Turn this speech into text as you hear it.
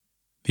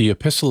The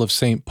Epistle of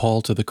St.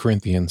 Paul to the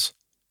Corinthians,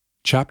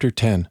 Chapter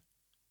 10.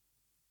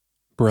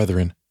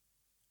 Brethren,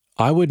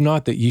 I would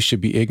not that ye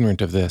should be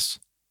ignorant of this,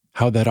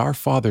 how that our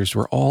fathers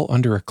were all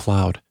under a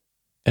cloud,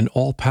 and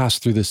all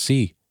passed through the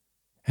sea,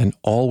 and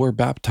all were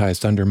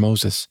baptized under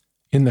Moses,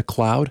 in the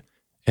cloud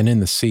and in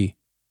the sea,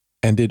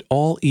 and did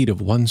all eat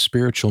of one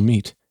spiritual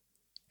meat,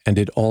 and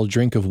did all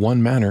drink of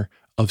one manner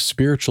of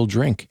spiritual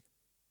drink.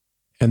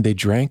 And they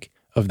drank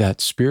of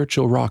that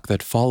spiritual rock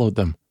that followed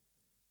them,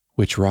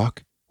 which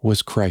rock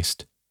was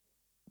Christ.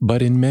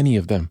 But in many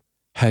of them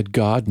had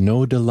God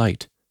no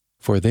delight,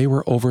 for they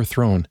were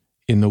overthrown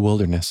in the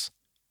wilderness.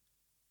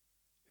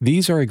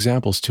 These are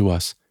examples to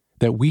us,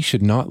 that we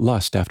should not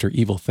lust after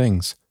evil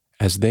things,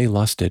 as they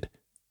lusted.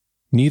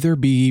 Neither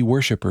be ye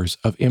worshippers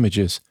of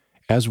images,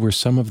 as were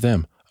some of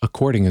them,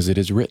 according as it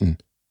is written,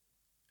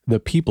 The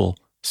people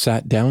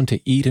sat down to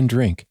eat and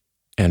drink,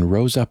 and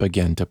rose up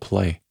again to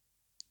play.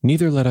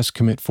 Neither let us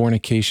commit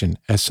fornication,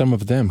 as some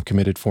of them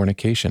committed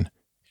fornication,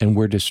 and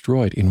were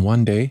destroyed in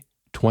one day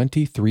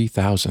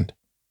 23,000.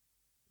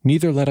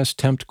 Neither let us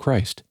tempt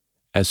Christ,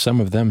 as some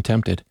of them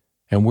tempted,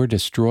 and were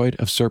destroyed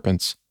of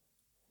serpents.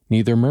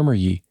 Neither murmur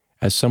ye,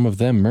 as some of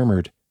them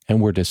murmured, and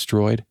were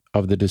destroyed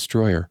of the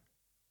destroyer.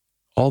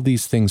 All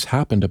these things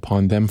happened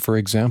upon them for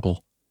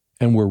example,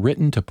 and were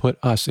written to put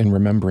us in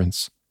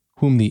remembrance,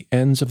 whom the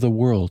ends of the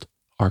world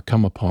are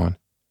come upon.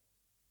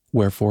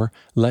 Wherefore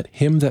let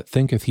him that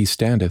thinketh he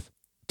standeth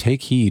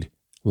take heed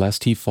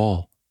lest he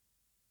fall.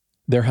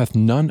 There hath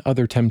none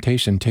other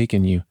temptation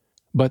taken you,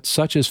 but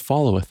such as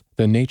followeth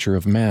the nature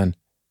of man.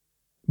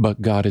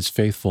 But God is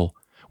faithful,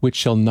 which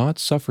shall not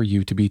suffer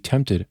you to be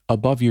tempted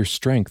above your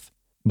strength,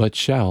 but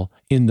shall,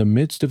 in the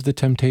midst of the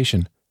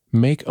temptation,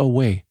 make a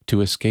way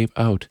to escape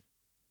out.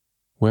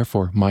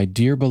 Wherefore, my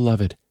dear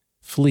beloved,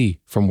 flee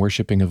from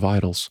worshipping of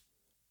idols.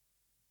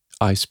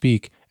 I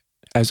speak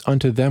as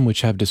unto them which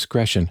have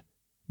discretion.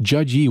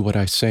 Judge ye what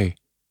I say.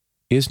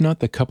 Is not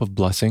the cup of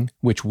blessing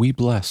which we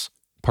bless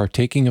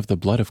partaking of the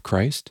blood of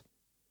Christ?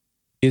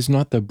 Is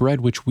not the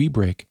bread which we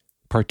break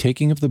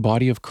partaking of the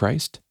body of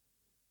Christ?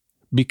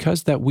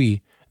 Because that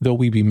we, though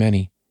we be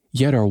many,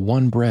 yet are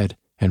one bread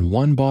and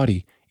one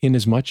body,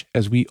 inasmuch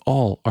as we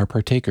all are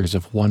partakers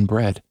of one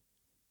bread.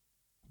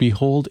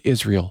 Behold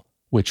Israel,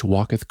 which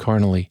walketh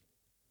carnally.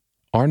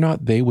 Are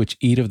not they which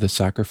eat of the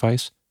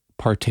sacrifice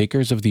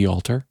partakers of the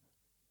altar?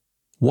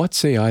 What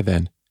say I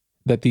then,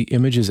 that the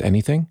image is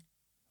anything?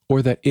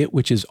 Or that it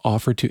which is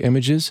offered to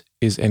images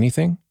is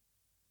anything?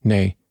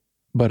 Nay,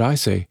 but I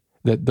say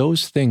that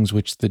those things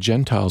which the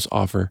Gentiles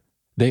offer,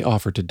 they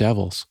offer to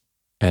devils,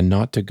 and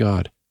not to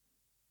God.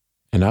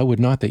 And I would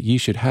not that ye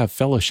should have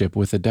fellowship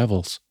with the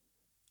devils.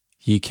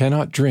 Ye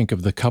cannot drink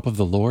of the cup of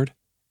the Lord,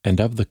 and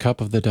of the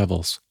cup of the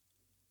devils.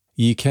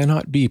 Ye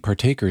cannot be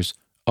partakers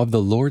of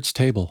the Lord's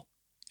table,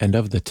 and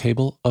of the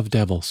table of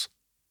devils.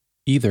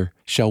 Either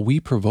shall we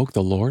provoke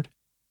the Lord,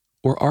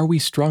 or are we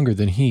stronger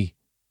than he?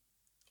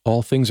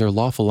 All things are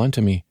lawful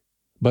unto me,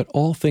 but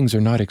all things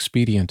are not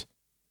expedient.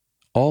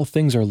 All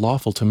things are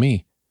lawful to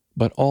me,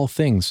 but all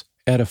things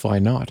edify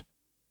not.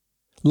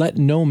 Let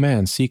no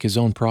man seek his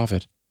own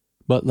profit,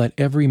 but let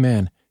every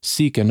man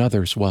seek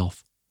another's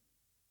wealth.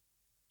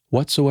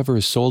 Whatsoever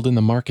is sold in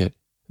the market,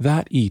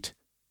 that eat,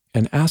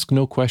 and ask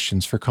no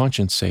questions for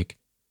conscience sake,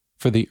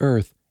 for the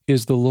earth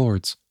is the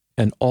Lord's,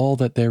 and all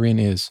that therein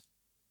is.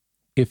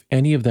 If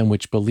any of them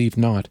which believe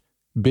not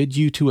bid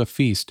you to a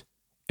feast,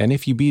 and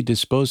if you be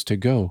disposed to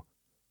go,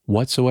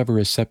 whatsoever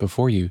is set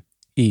before you,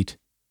 eat.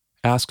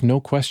 Ask no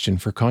question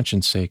for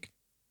conscience sake.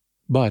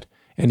 But,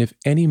 and if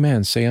any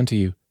man say unto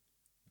you,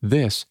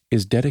 This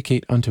is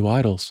dedicate unto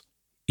idols,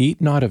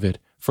 eat not of it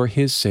for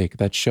his sake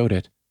that showed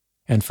it,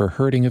 and for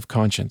hurting of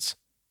conscience.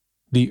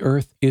 The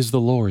earth is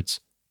the Lord's,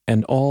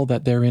 and all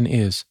that therein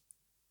is.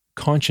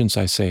 Conscience,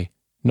 I say,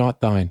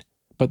 not thine,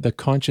 but the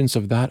conscience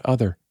of that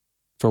other.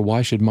 For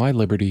why should my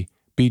liberty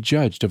be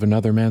judged of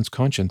another man's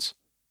conscience?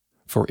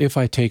 For if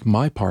I take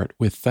my part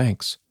with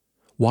thanks,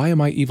 why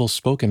am I evil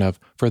spoken of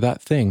for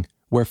that thing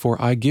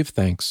wherefore I give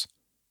thanks?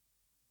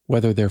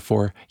 Whether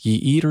therefore ye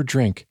eat or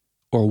drink,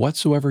 or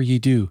whatsoever ye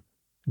do,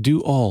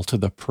 do all to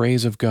the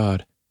praise of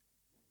God.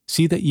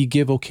 See that ye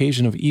give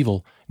occasion of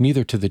evil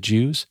neither to the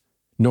Jews,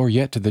 nor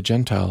yet to the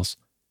Gentiles,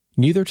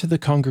 neither to the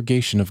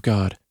congregation of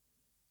God.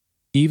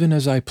 Even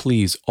as I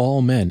please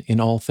all men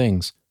in all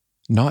things,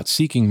 not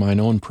seeking mine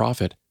own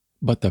profit,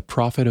 but the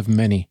profit of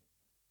many,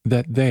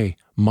 that they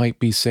might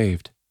be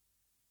saved.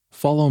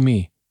 Follow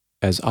me,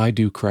 as I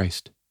do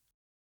Christ.